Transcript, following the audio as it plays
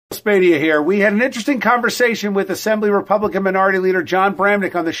Spadea here. We had an interesting conversation with Assembly Republican Minority Leader John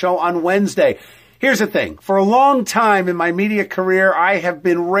Bramnick on the show on Wednesday. Here's the thing. For a long time in my media career, I have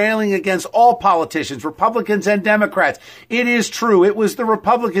been railing against all politicians, Republicans and Democrats. It is true. It was the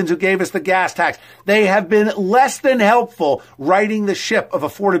Republicans who gave us the gas tax. They have been less than helpful righting the ship of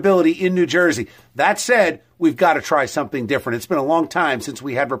affordability in New Jersey. That said, we've got to try something different. It's been a long time since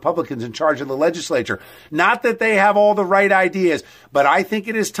we had Republicans in charge of the legislature. Not that they have all the right ideas, but I think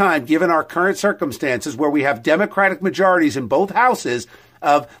it is time, given our current circumstances where we have Democratic majorities in both houses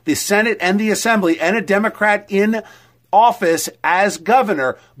of the Senate and the Assembly and a Democrat in office as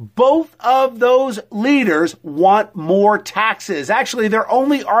governor, both of those leaders want more taxes. Actually, they're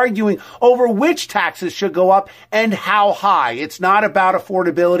only arguing over which taxes should go up and how high. It's not about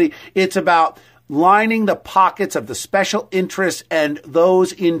affordability. It's about lining the pockets of the special interests and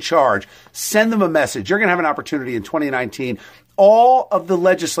those in charge. Send them a message. You're going to have an opportunity in 2019. All of the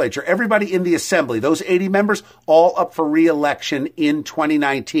legislature, everybody in the assembly, those 80 members, all up for re-election in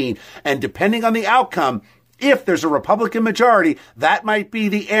 2019. And depending on the outcome, if there's a Republican majority, that might be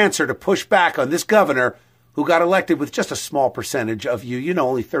the answer to push back on this governor who got elected with just a small percentage of you. You know,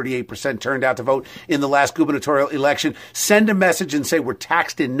 only 38% turned out to vote in the last gubernatorial election. Send a message and say we're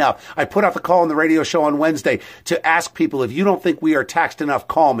taxed enough. I put out the call on the radio show on Wednesday to ask people, if you don't think we are taxed enough,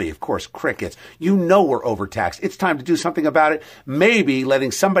 call me. Of course, crickets. You know we're overtaxed. It's time to do something about it. Maybe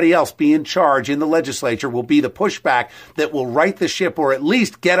letting somebody else be in charge in the legislature will be the pushback that will right the ship or at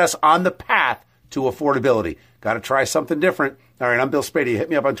least get us on the path to affordability. Got to try something different. All right, I'm Bill Spadea. Hit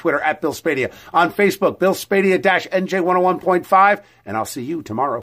me up on Twitter at Bill Spadea. On Facebook, Bill Spadea-NJ101.5, and I'll see you tomorrow.